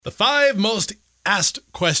The 5 most asked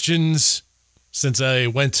questions since I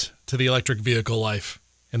went to the electric vehicle life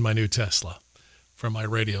in my new Tesla from my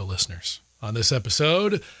radio listeners. On this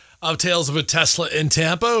episode of Tales of a Tesla in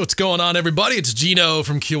Tampa, what's going on, everybody? It's Gino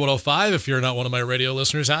from Q105. If you're not one of my radio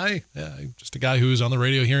listeners, hi. I'm just a guy who's on the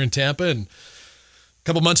radio here in Tampa, and a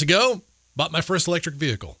couple months ago, bought my first electric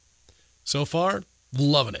vehicle. So far,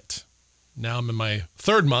 loving it. Now I'm in my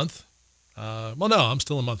 3rd month. I'm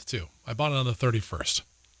still in month 2. I bought it on the 31st.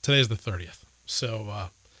 Today's the 30th. So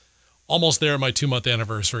almost there, my 2-month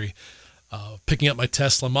anniversary. Picking up my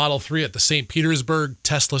Tesla Model 3 at the St. Petersburg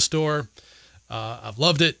Tesla store. I've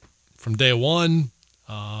loved it from day one.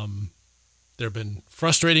 There have been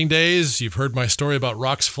frustrating days. You've heard my story about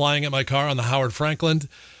rocks flying at my car on the Howard Franklin.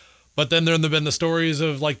 But then there have been the stories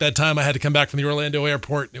of like that time I had to come back from the Orlando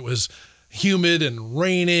airport. It was humid and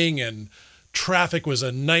raining, and traffic was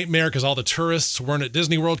a nightmare because all the tourists weren't at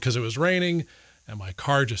Disney World because it was raining. And my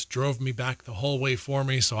car just drove me back the whole way for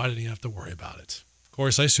me, so I didn't even have to worry about it. Of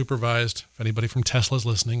course, I supervised. If anybody from Tesla's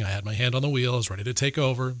listening, I had my hand on the wheel. I was ready to take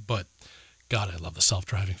over, but God, I love the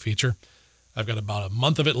self-driving feature. I've got about a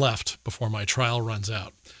month of it left before my trial runs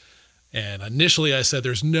out. And initially I said,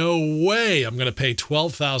 there's no way I'm going to pay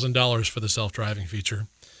 $12,000 for the self-driving feature.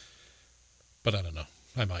 But I don't know.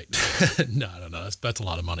 I might. No, I don't know. That's a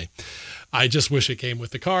lot of money. I just wish it came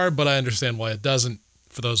with the car, but I understand why it doesn't.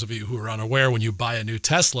 For those of you who are unaware, when you buy a new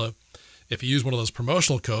Tesla, if you use one of those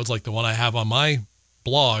promotional codes, like the one I have on my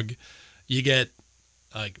blog, you get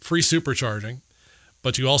free supercharging,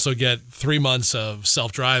 but you also get 3 months of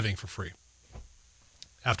self-driving for free.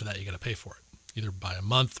 After that, you got to pay for it. Either buy a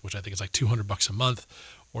month, which I think is like $200 a month,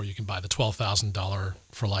 or you can buy the $12,000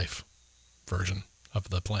 for life version of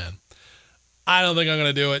the plan. I don't think I'm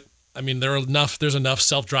going to do it. I mean, there's enough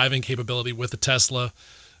self-driving capability with the Tesla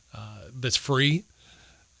that's free.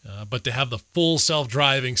 But to have the full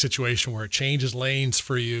self-driving situation where it changes lanes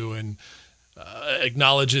for you and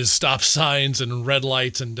acknowledges stop signs and red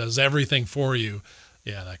lights and does everything for you,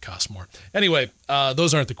 yeah, that costs more. Anyway,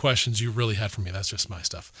 those aren't the questions you really had for me. That's just my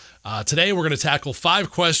stuff. Today, we're going to tackle 5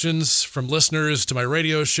 questions from listeners to my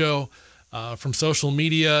radio show, from social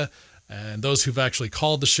media, and those who've actually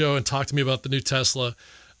called the show and talked to me about the new Tesla.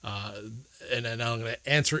 And I'm going to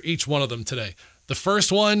answer each one of them today. The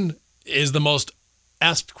first one is the most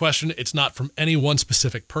asked question. It's not from any one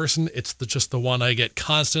specific person. It's just the one I get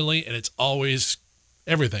constantly, and it's always,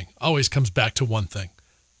 everything always comes back to one thing: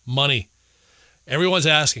 money. Everyone's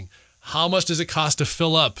asking, how much does it cost to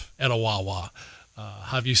fill up at a Wawa?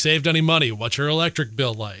 Have you saved any money? What's your electric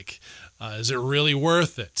bill like? Is it really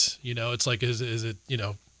worth it? You know, it's like, is it,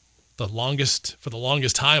 for the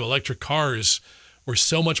longest time, electric cars were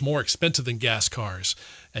so much more expensive than gas cars.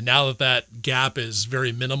 And now that gap is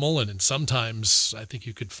very minimal, and sometimes I think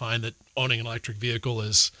you could find that owning an electric vehicle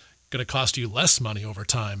is going to cost you less money over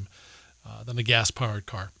time than a gas-powered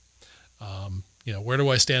car. Where do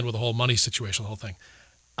I stand with the whole money situation, the whole thing?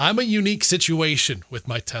 I'm a unique situation with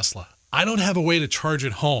my Tesla. I don't have a way to charge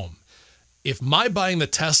at home. If my buying the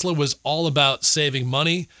Tesla was all about saving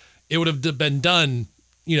money, it would have been done,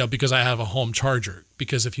 because I have a home charger.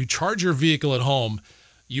 Because if you charge your vehicle at home,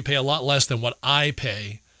 you pay a lot less than what I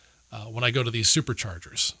pay when I go to these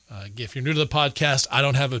superchargers. If you're new to the podcast, I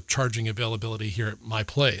don't have a charging availability here at my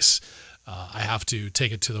place. I have to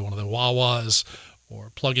take it to one of the Wawas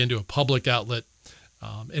or plug into a public outlet.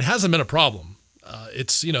 It hasn't been a problem.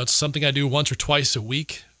 It's something I do once or twice a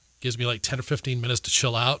week. Gives me like 10 or 15 minutes to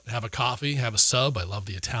chill out, have a coffee, have a sub. I love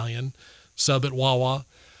the Italian sub at Wawa.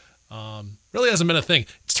 Really hasn't been a thing.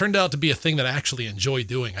 It's turned out to be a thing that I actually enjoy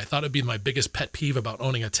doing. I thought it'd be my biggest pet peeve about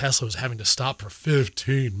owning a Tesla was having to stop for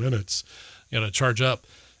 15 minutes, to charge up,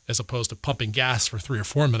 as opposed to pumping gas for 3 or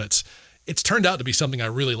 4 minutes. It's turned out to be something I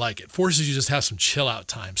really like. It forces you to just have some chill out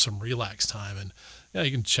time, some relax time, and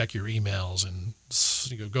you can check your emails and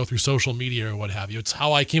go through social media or what have you. It's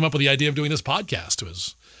how I came up with the idea of doing this podcast,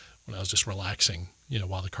 was when I was just relaxing,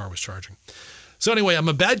 while the car was charging. So anyway, I'm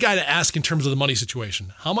a bad guy to ask in terms of the money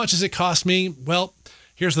situation. How much does it cost me? Well,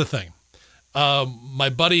 here's the thing. My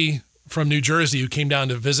buddy from New Jersey who came down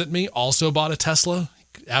to visit me also bought a Tesla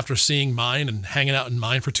after seeing mine and hanging out in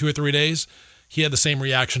mine for 2 or 3 days. He had the same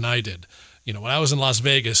reaction I did. When I was in Las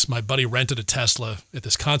Vegas, my buddy rented a Tesla at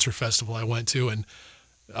this concert festival I went to, and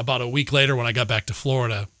about a week later when I got back to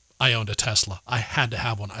Florida, I owned a Tesla. I had to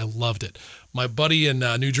have one. I loved it. My buddy in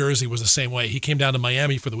New Jersey was the same way. He came down to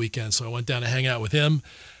Miami for the weekend, so I went down to hang out with him.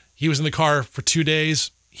 He was in the car for 2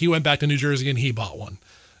 days. He went back to New Jersey and he bought one.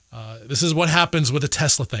 This is what happens with the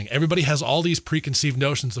Tesla thing. Everybody has all these preconceived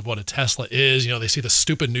notions of what a Tesla is. They see the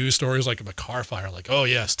stupid news stories like of a car fire, like, oh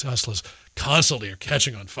yes, Teslas constantly are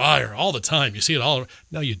catching on fire all the time. You see it all.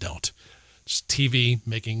 No, you don't. It's TV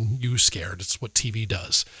making you scared. It's what TV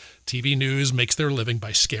does. TV news makes their living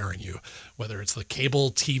by scaring you, whether it's the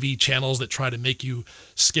cable TV channels that try to make you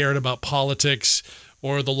scared about politics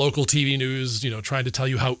or the local TV news, trying to tell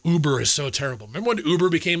you how Uber is so terrible. Remember when Uber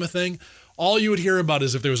became a thing? All you would hear about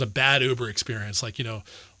is if there was a bad Uber experience, like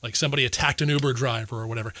somebody attacked an Uber driver or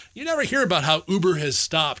whatever. You never hear about how Uber has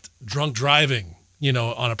stopped drunk driving,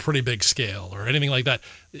 on a pretty big scale or anything like that.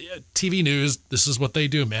 TV news, this is what they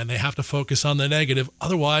do, man. They have to focus on the negative.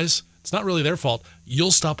 Otherwise, it's not really their fault.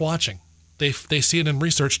 You'll stop watching. They see it in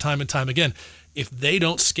research time and time again. If they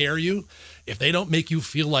don't scare you, if they don't make you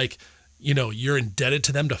feel like, you're indebted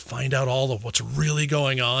to them to find out all of what's really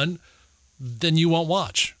going on, then you won't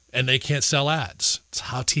watch. And they can't sell ads. It's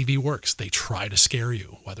how TV works. They try to scare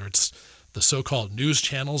you, whether it's the so-called news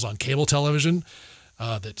channels on cable television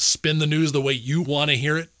that spin the news the way you want to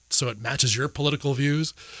hear it so it matches your political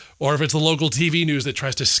views, or if it's the local TV news that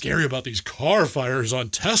tries to scare you about these car fires on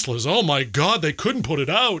Teslas. Oh my God, they couldn't put it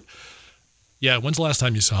out. Yeah, when's the last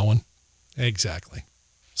time you saw one? Exactly.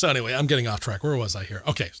 So anyway, I'm getting off track. Where was I here?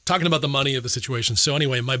 Okay, talking about the money of the situation. So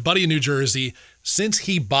anyway, my buddy in New Jersey, since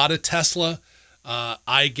he bought a Tesla,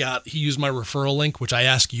 he used my referral link, which I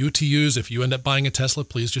ask you to use. If you end up buying a Tesla,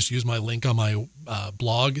 please just use my link on my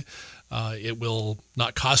blog. It will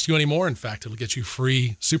not cost you anymore. In fact, it'll get you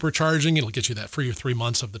free supercharging. It'll get you that free 3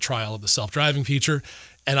 months of the trial of the self-driving feature.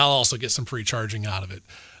 And I'll also get some free charging out of it.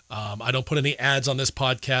 I don't put any ads on this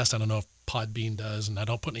podcast. I don't know if Podbean does, and I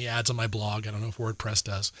don't put any ads on my blog. I don't know if WordPress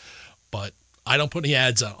does, but I don't put any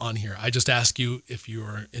ads on here. I just ask you if you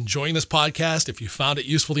are enjoying this podcast, if you found it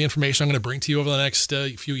useful, the information I'm going to bring to you over the next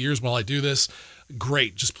few years while I do this,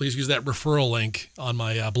 great. Just please use that referral link on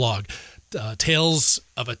my blog, Tales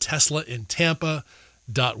of a Tesla in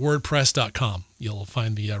Tampa.wordpress.com. You'll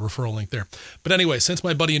find the referral link there. But anyway, since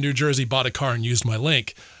my buddy in New Jersey bought a car and used my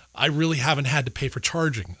link, I really haven't had to pay for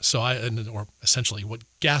charging. Or essentially what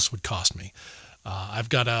gas would cost me. I've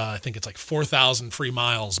got, I think it's like 4,000 free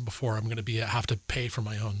miles before I'm going to have to pay for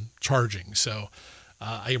my own charging. So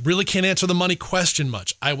I really can't answer the money question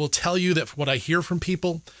much. I will tell you that what I hear from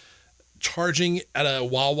people charging at a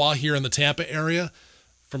Wawa here in the Tampa area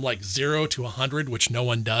from like 0 to 100, which no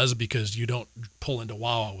one does because you don't pull into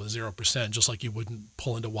Wawa with 0%, just like you wouldn't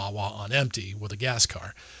pull into Wawa on empty with a gas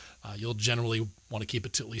car. You'll generally want to keep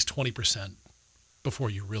it to at least 20%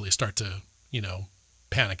 before you really start to,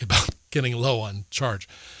 panic about getting low on charge.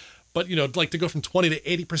 But, like to go from 20 to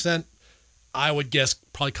 80%, I would guess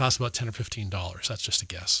probably costs about $10 or $15. That's just a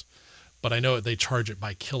guess. But I know they charge it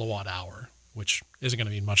by kilowatt hour, which isn't going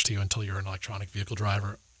to mean much to you until you're an electronic vehicle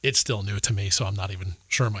driver. It's still new to me, so I'm not even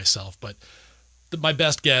sure myself. But my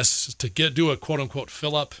best guess is to do a quote-unquote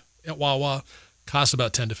fill-up at Wawa costs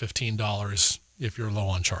about $10 to $15 if you're low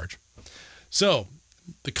on charge. So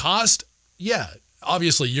the cost,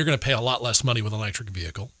 obviously you're going to pay a lot less money with an electric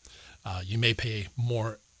vehicle. You may pay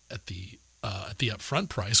more at the upfront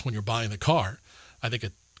price when you're buying the car. I think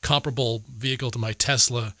a comparable vehicle to my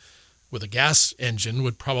Tesla with a gas engine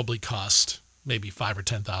would probably cost maybe $5,000 or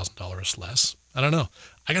 $10,000 less. I don't know.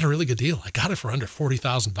 I got a really good deal. I got it for under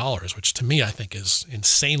 $40,000, which to me I think is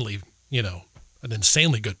insanely, an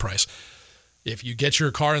insanely good price. If you get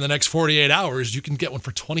your car in the next 48 hours, you can get one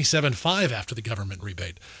for $27,500 after the government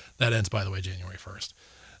rebate. That ends, by the way, January 1st.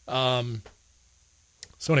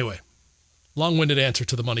 So anyway, long-winded answer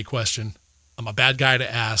to the money question. I'm a bad guy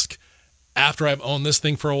to ask. After I've owned this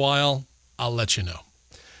thing for a while, I'll let you know.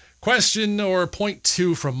 Question or point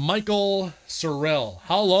 2 from Michael Sorrell.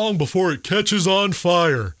 How long before it catches on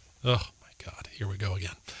fire? Oh, my God. Here we go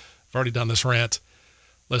again. I've already done this rant.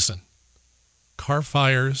 Listen, car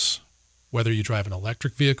fires, whether you drive an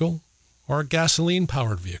electric vehicle or a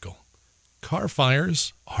gasoline-powered vehicle, car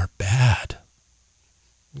fires are bad.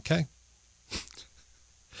 Okay?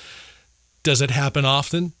 Does it happen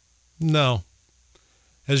often? No.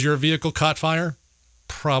 Has your vehicle caught fire?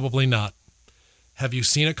 Probably not. Have you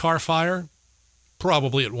seen a car fire?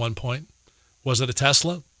 Probably at one point. Was it a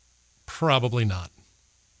Tesla? Probably not.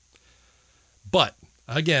 But,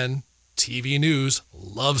 again, TV news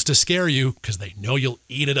loves to scare you because they know you'll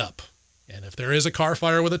eat it up. And if there is a car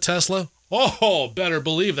fire with a Tesla, better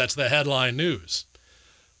believe that's the headline news.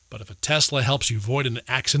 But if a Tesla helps you avoid an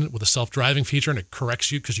accident with a self-driving feature and it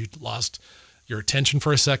corrects you because you lost your attention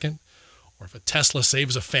for a second, or if a Tesla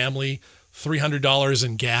saves a family $300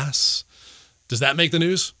 in gas, does that make the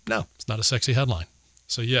news? No, it's not a sexy headline.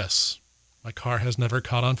 So yes, my car has never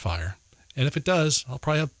caught on fire. And if it does, I'll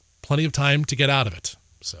probably have plenty of time to get out of it.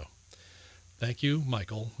 So thank you,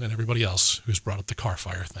 Michael, and everybody else who's brought up the car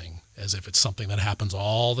fire thing as if it's something that happens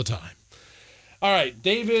all the time. All right,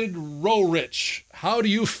 David Rorich, how do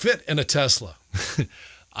you fit in a Tesla?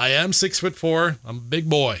 I am 6'4". I'm a big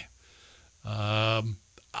boy.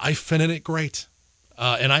 I fit in it great.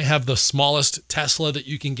 And I have the smallest Tesla that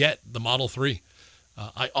you can get, the Model 3.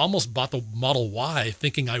 I almost bought the Model Y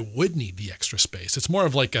thinking I would need the extra space. It's more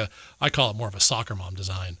of like I call it more of a soccer mom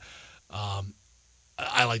design.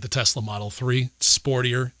 I like the Tesla Model 3. It's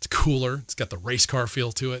sportier. It's cooler. It's got the race car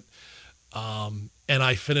feel to it. And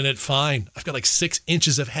I fit in it fine. I've got like 6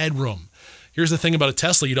 inches of headroom. Here's the thing about a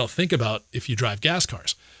Tesla you don't think about if you drive gas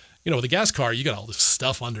cars. With a gas car, you got all this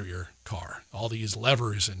stuff under your car, all these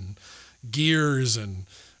levers and gears and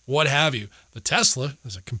what have you. The Tesla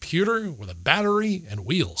is a computer with a battery and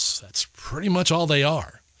wheels. That's pretty much all they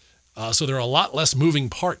are. So there are a lot less moving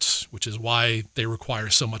parts, which is why they require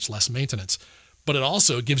so much less maintenance. But it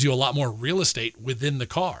also gives you a lot more real estate within the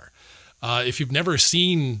car. If you've never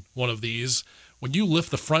seen one of these, when you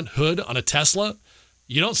lift the front hood on a Tesla,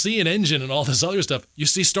 you don't see an engine and all this other stuff. You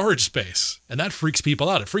see storage space, and that freaks people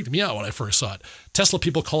out. It freaked me out when I first saw it. Tesla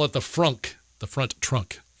people call it the frunk, the front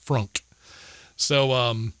trunk, frunk. So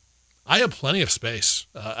I have plenty of space.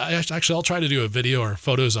 I'll try to do a video or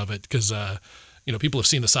photos of it because, people have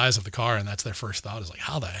seen the size of the car, and that's their first thought is like,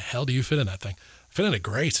 how the hell do you fit in that thing? I fit in it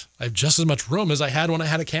great. I have just as much room as I had when I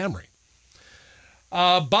had a Camry.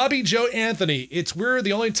 Bobby Joe Anthony, it's weird.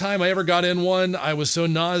 The only time I ever got in one, I was so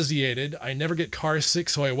nauseated. I never get car sick,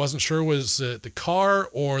 so I wasn't sure was the car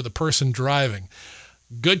or the person driving.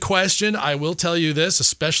 Good question. I will tell you this,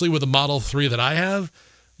 especially with the Model 3 that I have,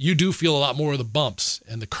 you do feel a lot more of the bumps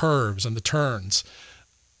and the curves and the turns.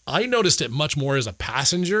 I noticed it much more as a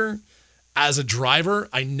passenger. As a driver,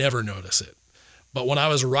 I never notice it. But when I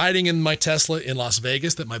was riding in my Tesla in Las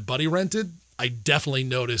Vegas that my buddy rented, I definitely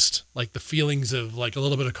noticed like the feelings of like a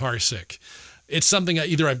little bit of car sick. It's something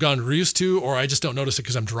either I've gotten used to or I just don't notice it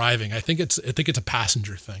because I'm driving. I think it's a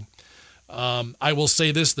passenger thing. I will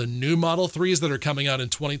say this, the new Model 3s that are coming out in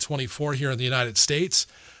 2024 here in the United States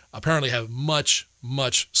apparently have much,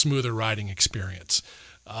 much smoother riding experience.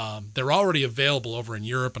 They're already available over in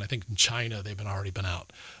Europe, and I think in China they've already been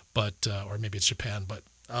out, but or maybe it's Japan, but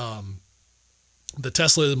the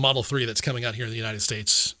Tesla Model 3 that's coming out here in the United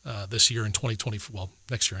States this year in 2024, well,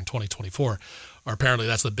 next year in 2024, apparently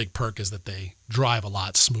that's the big perk is that they drive a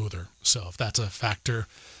lot smoother. So if that's a factor,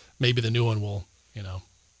 maybe the new one will,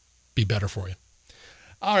 be better for you.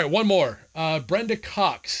 All right, one more. Brenda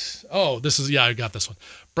Cox. Oh, I got this one.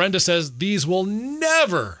 Brenda says, these will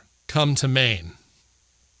never come to Maine.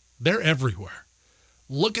 They're everywhere.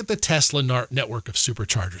 Look at the Tesla network of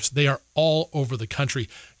superchargers. They are all over the country.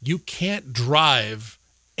 You can't drive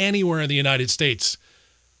anywhere in the United States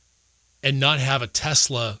and not have a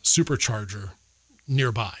Tesla supercharger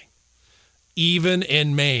nearby, even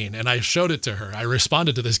in Maine. And I showed it to her. I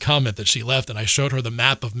responded to this comment that she left, and I showed her the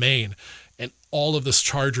map of Maine and all of the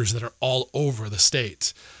chargers that are all over the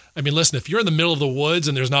state. I mean, listen, if you're in the middle of the woods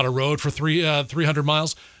and there's not a road for 300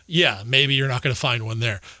 miles, yeah, maybe you're not going to find one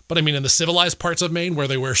there. But I mean, in the civilized parts of Maine where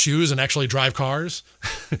they wear shoes and actually drive cars,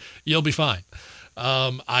 you'll be fine.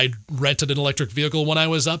 I rented an electric vehicle when I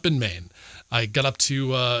was up in Maine. I got up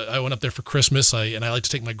to, I went up there for Christmas, and I like to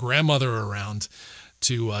take my grandmother around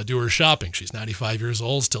to do her shopping. She's 95 years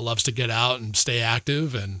old, still loves to get out and stay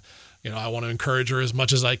active. And, I want to encourage her as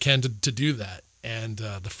much as I can to do that. And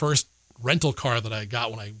the first rental car that I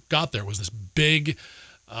got when I got there was this big,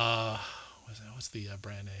 what's the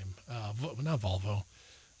brand name? Not Volvo.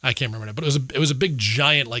 I can't remember it, but it was a big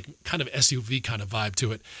giant, like kind of SUV kind of vibe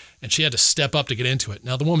to it. And she had to step up to get into it.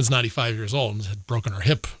 Now the woman's 95 years old and had broken her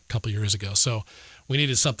hip a couple of years ago. So we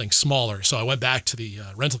needed something smaller. So I went back to the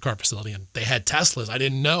rental car facility and they had Teslas. I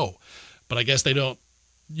didn't know, but I guess they don't,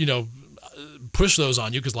 push those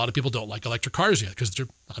on you because a lot of people don't like electric cars yet because they're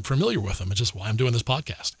unfamiliar with them. It's just why I'm doing this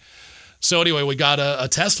podcast. So anyway, we got a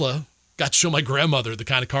Tesla. Got to show my grandmother the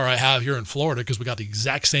kind of car I have here in Florida because we got the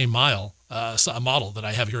exact same model that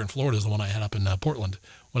I have here in Florida as the one I had up in Portland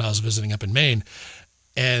when I was visiting up in Maine.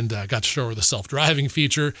 And got to show her the self-driving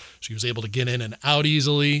feature. She was able to get in and out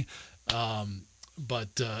easily.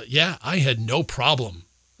 But I had no problem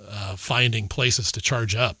finding places to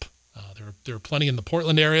charge up. There were plenty in the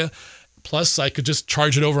Portland area. Plus, I could just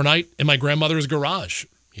charge it overnight in my grandmother's garage.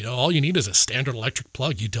 All you need is a standard electric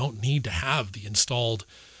plug. You don't need to have the installed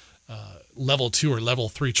level 2 or level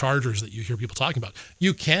 3 chargers that you hear people talking about.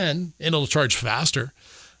 You can, and it'll charge faster.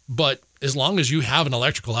 But as long as you have an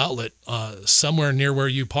electrical outlet somewhere near where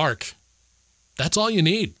you park, that's all you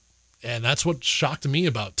need. And that's what shocked me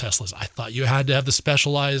about Teslas. I thought you had to have the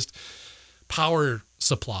specialized power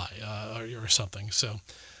supply or something. So,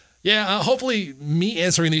 yeah, hopefully me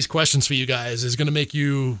answering these questions for you guys is going to make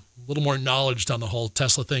you a little more knowledge on the whole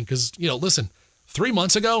Tesla thing. Because, listen, 3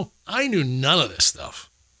 months ago, I knew none of this stuff.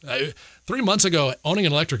 3 months ago, owning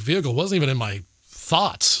an electric vehicle wasn't even in my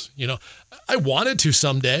thoughts. I wanted to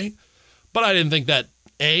someday, but I didn't think that,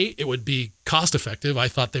 it would be cost effective. I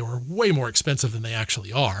thought they were way more expensive than they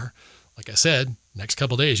actually are. Like I said, next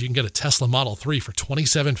couple of days, you can get a Tesla Model 3 for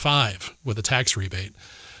 $27,500 with a tax rebate.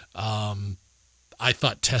 I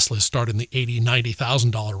thought Teslas started in the $80,000,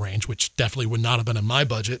 $90,000 range, which definitely would not have been in my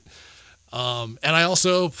budget. And I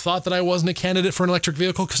also thought that I wasn't a candidate for an electric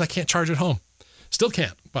vehicle because I can't charge at home. Still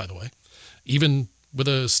can't, by the way. Even with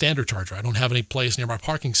a standard charger, I don't have any place near my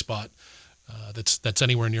parking spot that's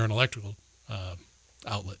anywhere near an electrical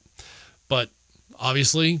outlet. But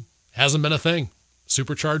obviously, hasn't been a thing.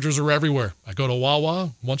 Superchargers are everywhere. I go to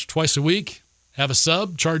Wawa once or twice a week, have a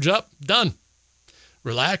sub, charge up, done.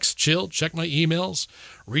 Relax, chill, check my emails,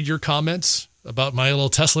 read your comments about my little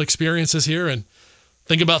Tesla experiences here, and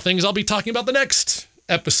think about things I'll be talking about the next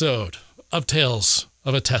episode of Tales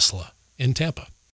of a Tesla in Tampa.